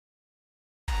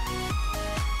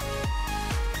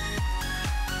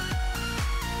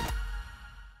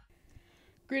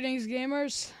Greetings,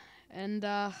 gamers, and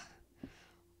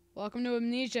welcome to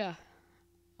Amnesia.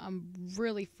 I'm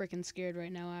really freaking scared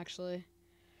right now, actually.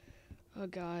 Oh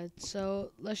god,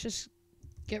 so let's just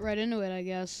get right into it, I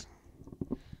guess.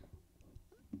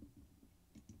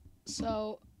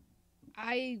 So,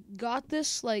 I got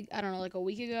this, like, I don't know, like a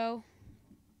week ago.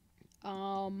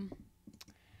 Um,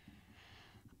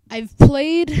 I've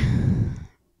played,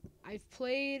 I've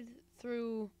played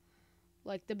through,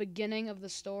 like, the beginning of the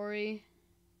story.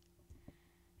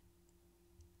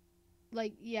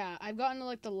 Like, yeah, I've gotten to,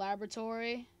 like, the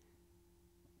laboratory.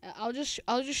 I'll just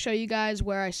show you guys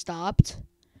where I stopped.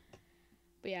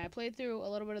 But yeah, I played through a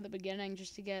little bit of the beginning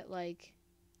just to get, like,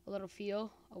 a little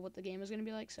feel of what the game is going to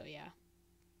be like, so yeah.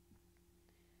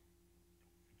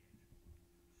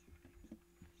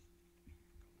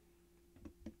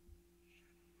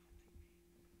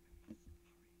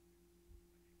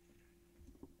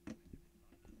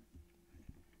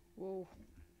 Whoa.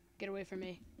 Get away from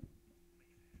me.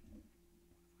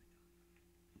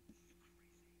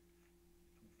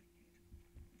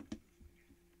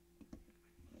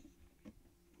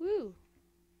 Woo.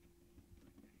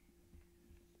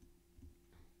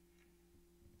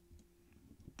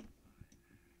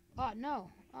 Oh, no.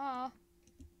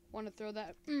 Want to throw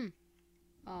that.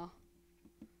 I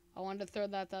wanted to throw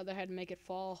that the other head and make it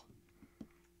fall.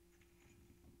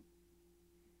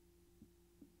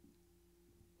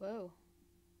 Whoa.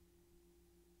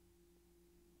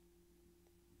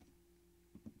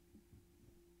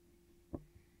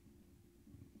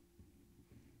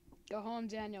 Go home,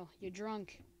 Daniel. You're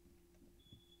drunk.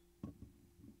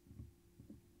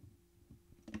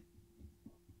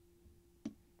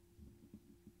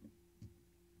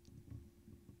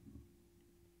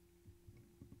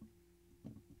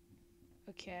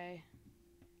 Okay.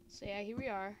 So yeah, here we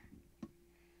are.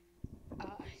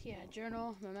 Yeah,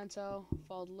 journal, memento,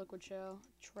 followed liquid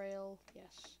trail,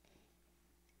 yes.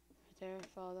 Right there,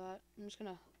 follow that. I'm just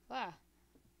gonna,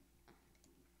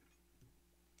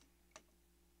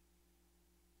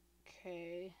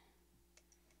 Okay.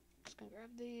 Just gonna grab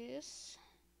this.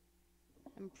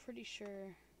 I'm pretty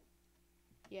sure,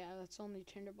 yeah, that's only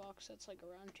tinderbox that's like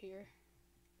around here.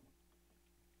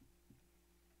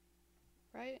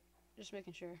 Right? Just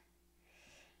making sure.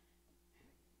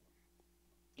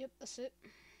 Yep, that's it.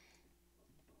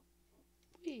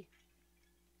 Whee.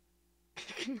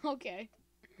 Okay.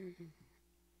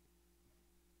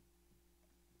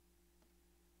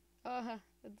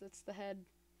 That's the head.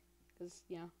 Because,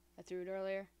 you know, I threw it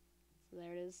earlier. So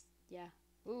there it is. Yeah.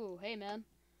 Ooh, hey, man.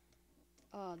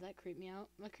 Oh, that creeped me out.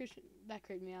 That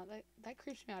creeped me out. That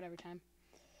creeps me out every time.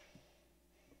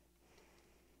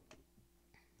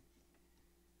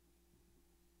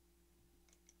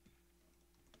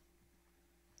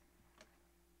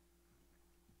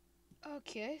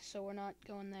 Okay, so we're not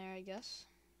going there, I guess.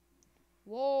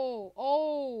 Whoa!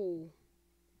 Oh!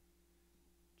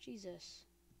 Jesus.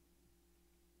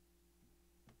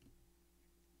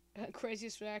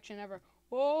 Craziest reaction ever.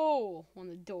 Whoa! When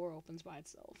the door opens by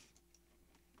itself.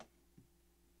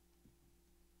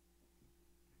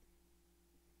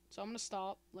 So I'm gonna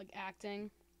stop, like,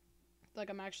 acting like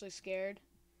I'm actually scared.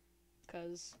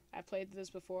 Because I played this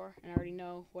before and I already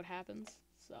know what happens.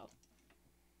 So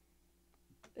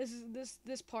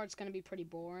this part's gonna be pretty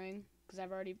boring because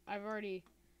I've already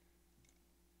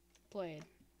played.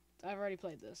 I've already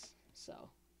played this. So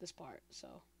this part. So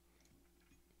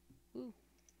ooh,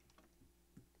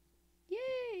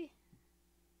 yay!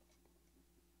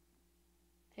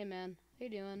 Hey man, how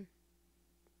you doing?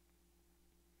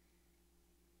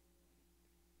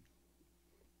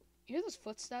 You hear those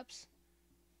footsteps?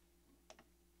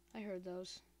 I heard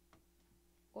those.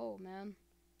 Whoa, man.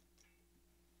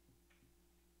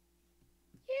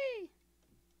 Yay!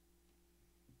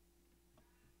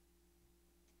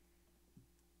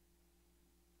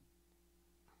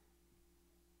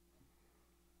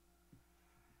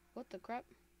 What the crap?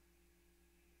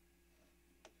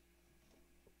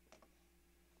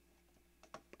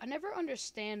 I never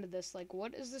understand this. Like,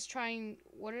 what is this trying?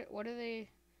 What are they?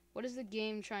 What is the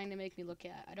game trying to make me look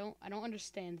at? I don't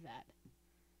understand that.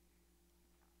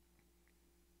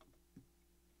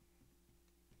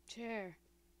 Chair.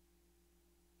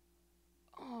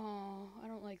 Oh, I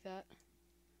don't like that.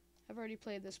 I've already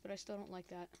played this, but I still don't like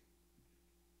that.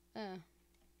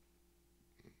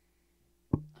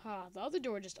 The other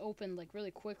door just opened, like,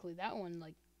 really quickly. That one,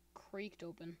 like, creaked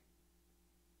open.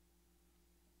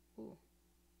 Ooh.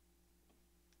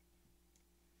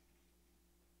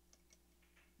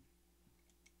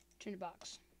 Turn the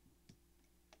box.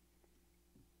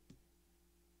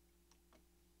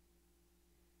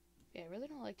 Yeah, I really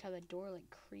don't like how that door,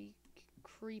 like,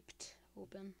 creeped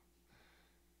open.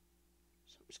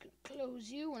 So I'm just gonna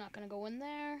close you. We're not gonna go in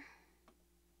there.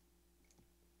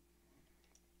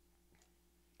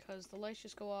 Because the lights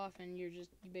just go off and you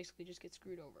basically just get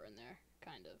screwed over in there,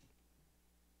 kind of.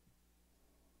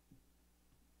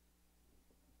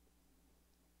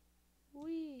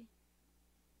 Whee!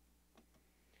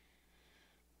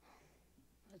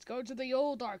 Let's go to the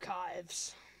old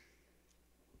archives.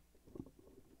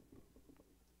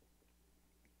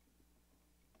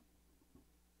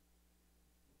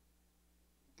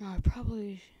 Oh, I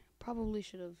probably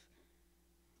should have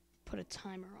put a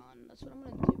timer on. That's what I'm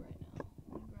gonna do right now.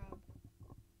 I'm gonna grab.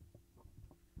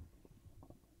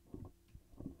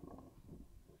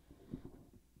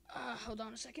 Hold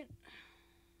on a second.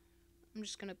 I'm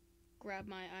just gonna grab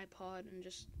my iPod and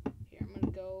just here.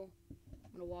 I'm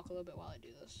gonna walk a little bit while I do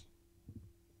this.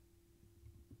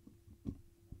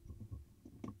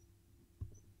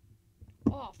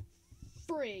 Oh,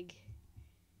 frig!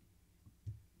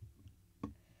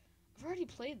 I've already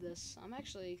played this. I'm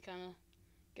actually kind of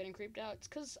getting creeped out. It's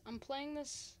because I'm playing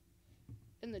this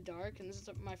in the dark, and this is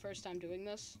my first time doing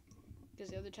this.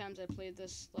 Because the other times I played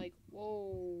this, like,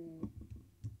 whoa.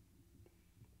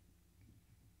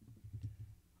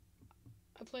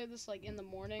 I played this, like, in the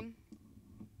morning.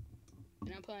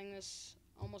 And I'm playing this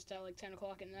almost at, like, 10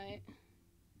 o'clock at night.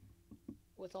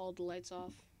 With all the lights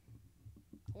off.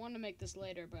 I wanted to make this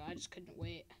later, but I just couldn't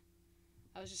wait.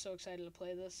 I was just so excited to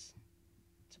play this.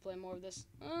 To play more of this.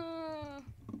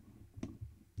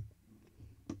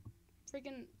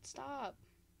 Freaking stop.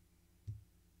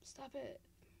 Stop it.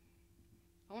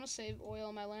 I want to save oil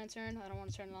on my lantern. I don't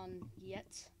want to turn it on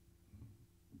yet.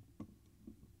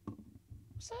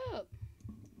 What's up?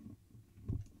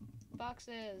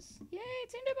 Boxes. Yay,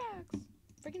 tinderbox.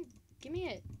 Freaking give me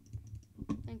it.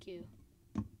 Thank you.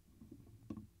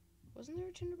 Wasn't there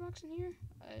a tinderbox in here?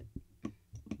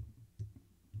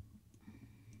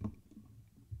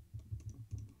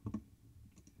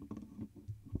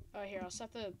 Oh, here, I'll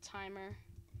set the timer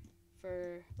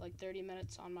for like 30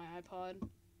 minutes on my iPod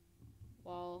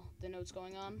while the note's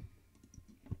going on.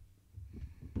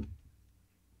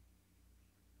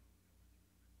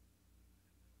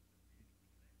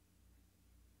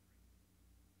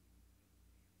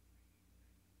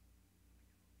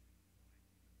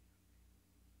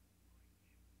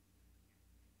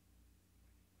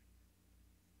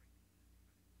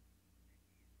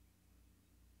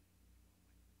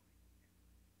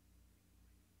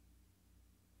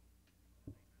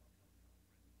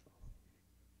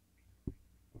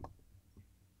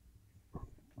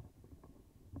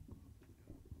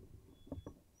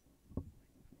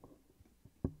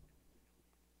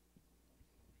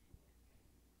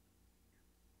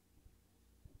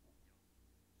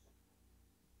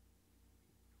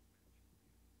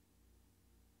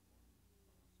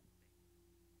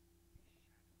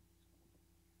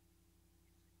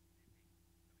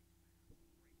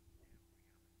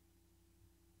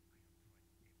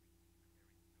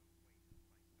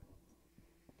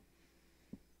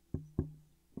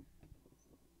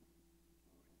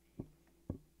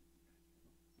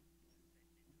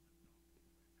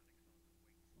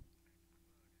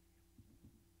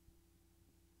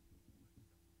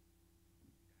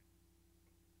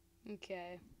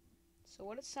 Okay, so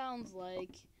what it sounds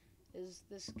like is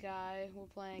this guy we're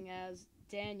playing as,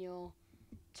 Daniel,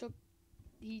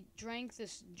 he drank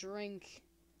this drink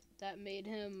that made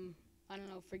him, I don't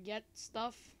know, forget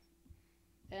stuff,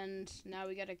 and now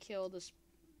we gotta kill this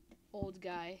old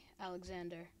guy,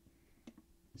 Alexander.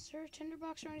 Is there a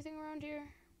tinderbox or anything around here?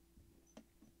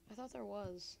 I thought there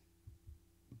was.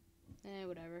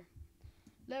 Whatever.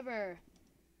 Liver!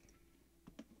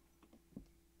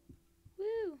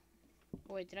 Woo!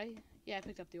 Oh, wait, did I? Yeah, I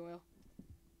picked up the oil.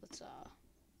 Let's,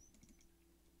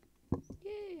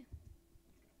 yay!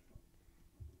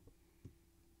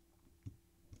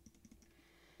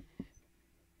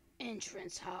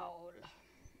 Entrance hall.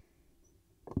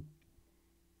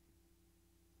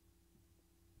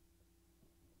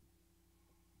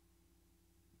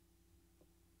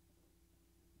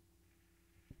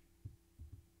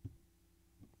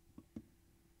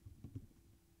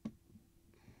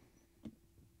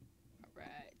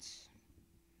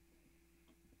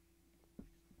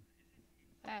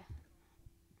 Ah.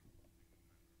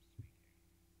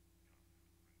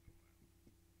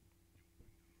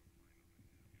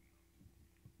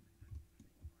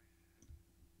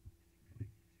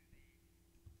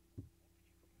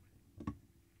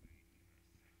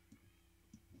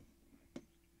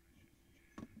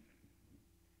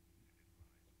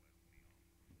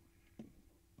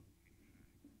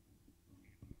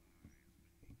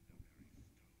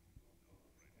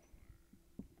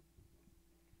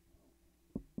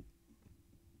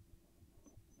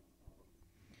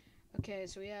 Okay,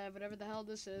 so we have whatever the hell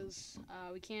this is.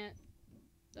 We can't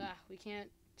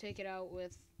take it out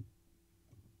with,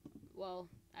 well,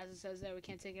 as it says there, we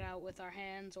can't take it out with our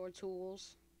hands or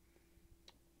tools.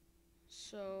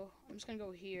 So I'm just gonna go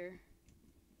here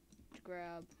to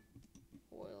grab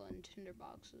oil and tinder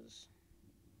boxes.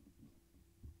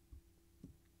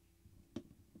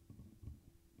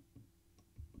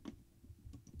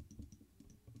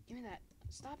 Give me that.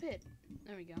 Stop it.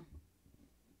 There we go.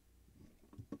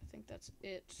 I think that's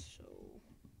it, so...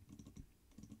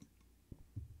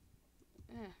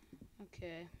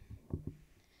 okay.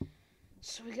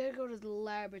 So we gotta go to the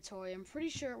laboratory. I'm pretty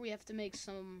sure we have to make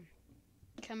some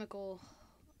chemical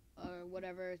or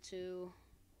whatever to,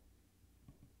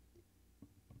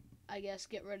 I guess,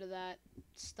 get rid of that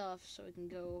stuff so we can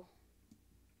go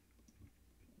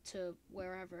to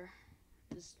wherever's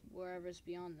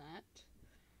beyond that.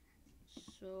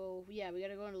 So yeah, we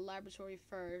gotta go into the laboratory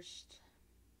first.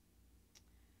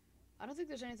 I don't think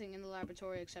there's anything in the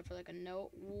laboratory except for like a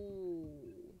note. Ooh.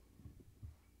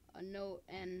 A note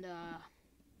and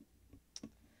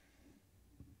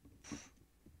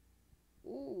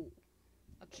ooh,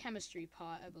 a chemistry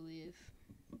pot, I believe.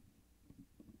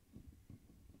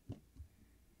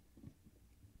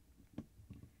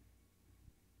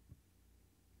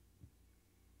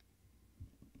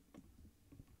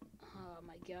 Oh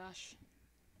my gosh.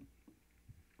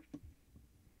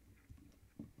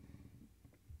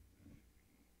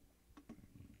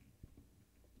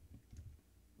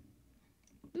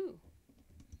 Ooh.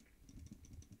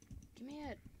 Give me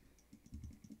it.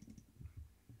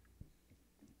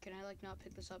 Can I, like, not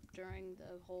pick this up during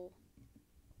the whole...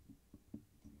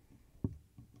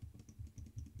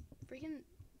 Freaking...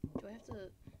 Do I have to...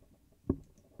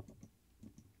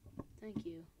 Thank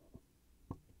you.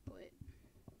 Wait.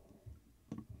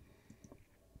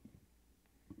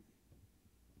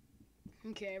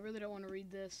 Okay, I really don't want to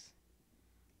read this.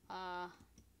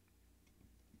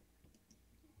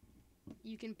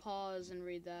 You can pause and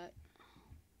read that.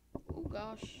 Oh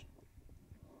gosh.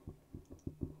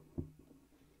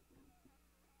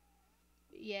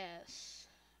 Yes.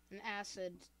 An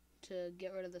acid to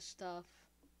get rid of the stuff.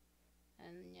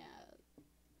 And yeah,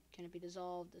 can it be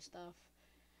dissolved, the stuff,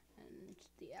 and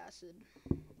the acid.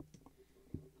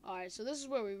 Alright, so this is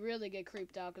where we really get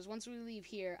creeped out, because once we leave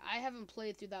here, I haven't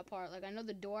played through that part. Like, I know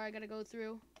the door I gotta go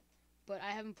through, but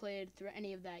I haven't played through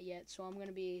any of that yet, so I'm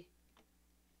gonna be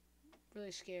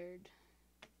really scared.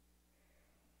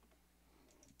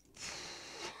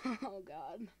 Oh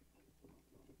god.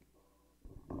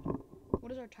 What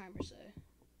does our timer say?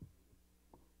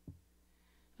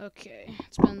 Okay,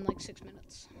 it's been like 6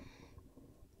 minutes.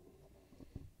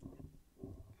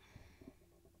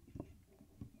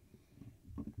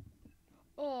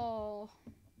 Oh.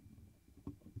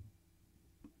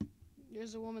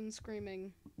 There's a woman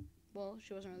screaming. Well,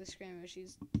 she wasn't really screaming,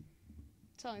 she's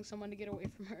telling someone to get away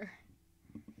from her.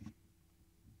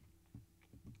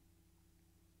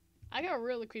 I got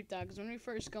really creeped out because when we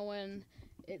first go in,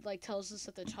 it like tells us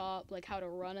at the top like how to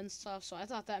run and stuff. So I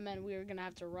thought that meant we were gonna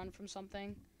have to run from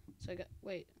something. So I got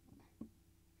wait.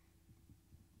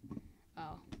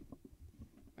 Oh,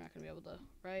 we're not gonna be able to,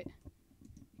 right?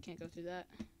 Can't go through that.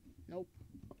 Nope.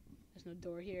 There's no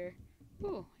door here.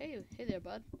 Ooh, hey there,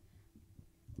 bud.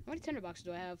 How many tinder boxes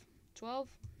do I have? 12.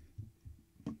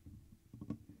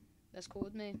 That's cool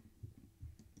with me.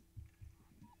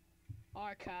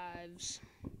 Archives.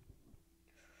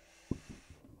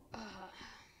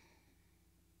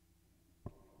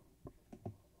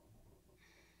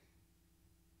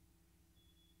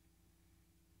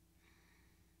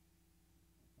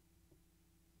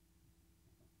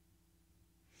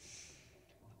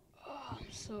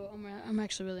 So I'm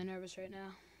actually really nervous right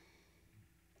now.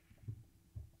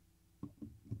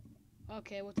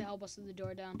 Okay, what the hell busted the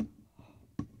door down?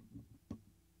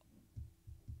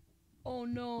 Oh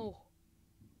no!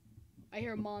 I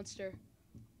hear a monster.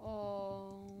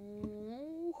 Oh.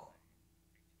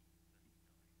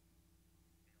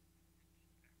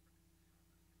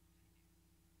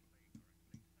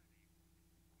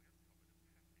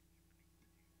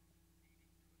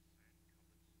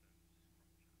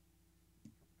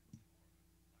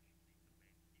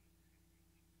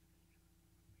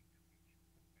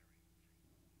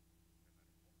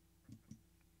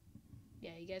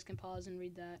 Yeah, you guys can pause and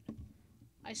read that.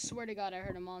 I swear to God, I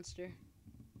heard a monster.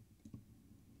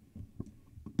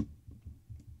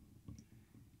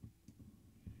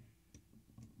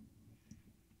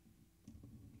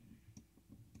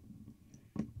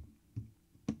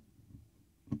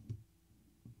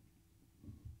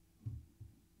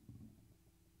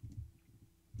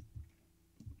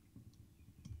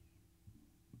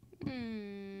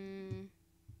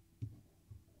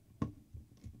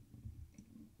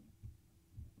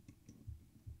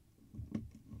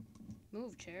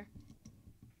 Move, chair.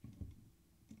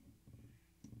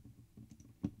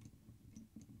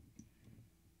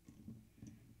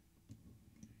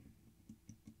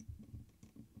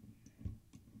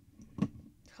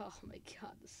 Oh my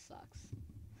god, this sucks.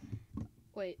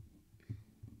 Wait.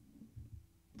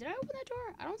 Did I open that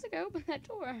door? I don't think I opened that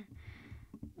door.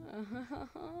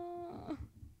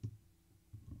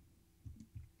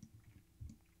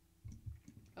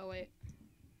 Oh, wait.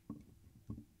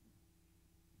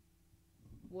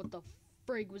 What the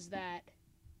frig was that?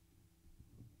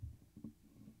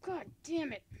 God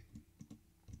damn it.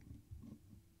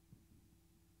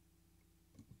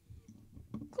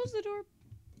 Close the door.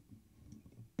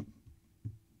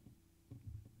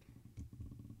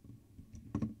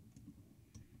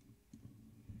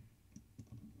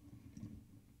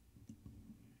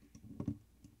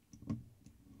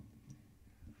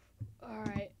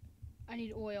 Alright. I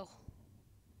need oil.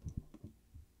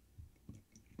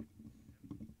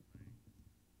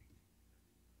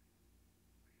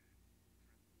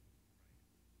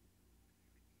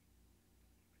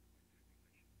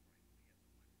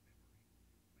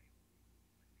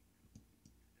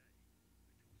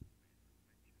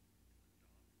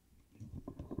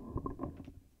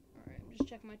 Just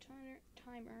check my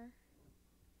timer.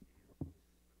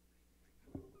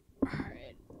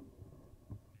 Alright.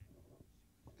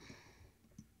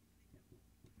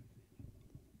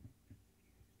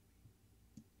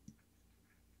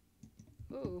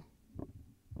 Ooh.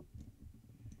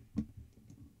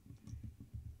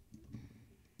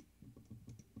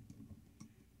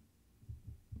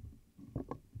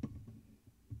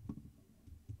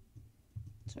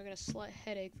 So I got a slight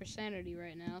headache for sanity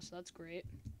right now, so that's great.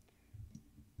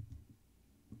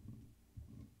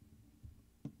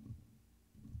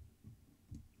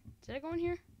 Did I go in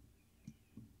here?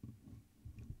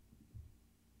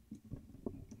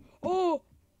 Oh!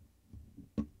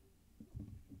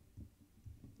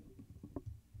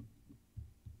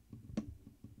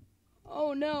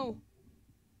 Oh no!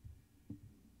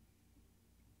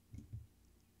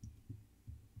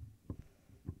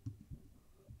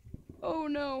 Oh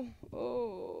no!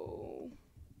 Oh.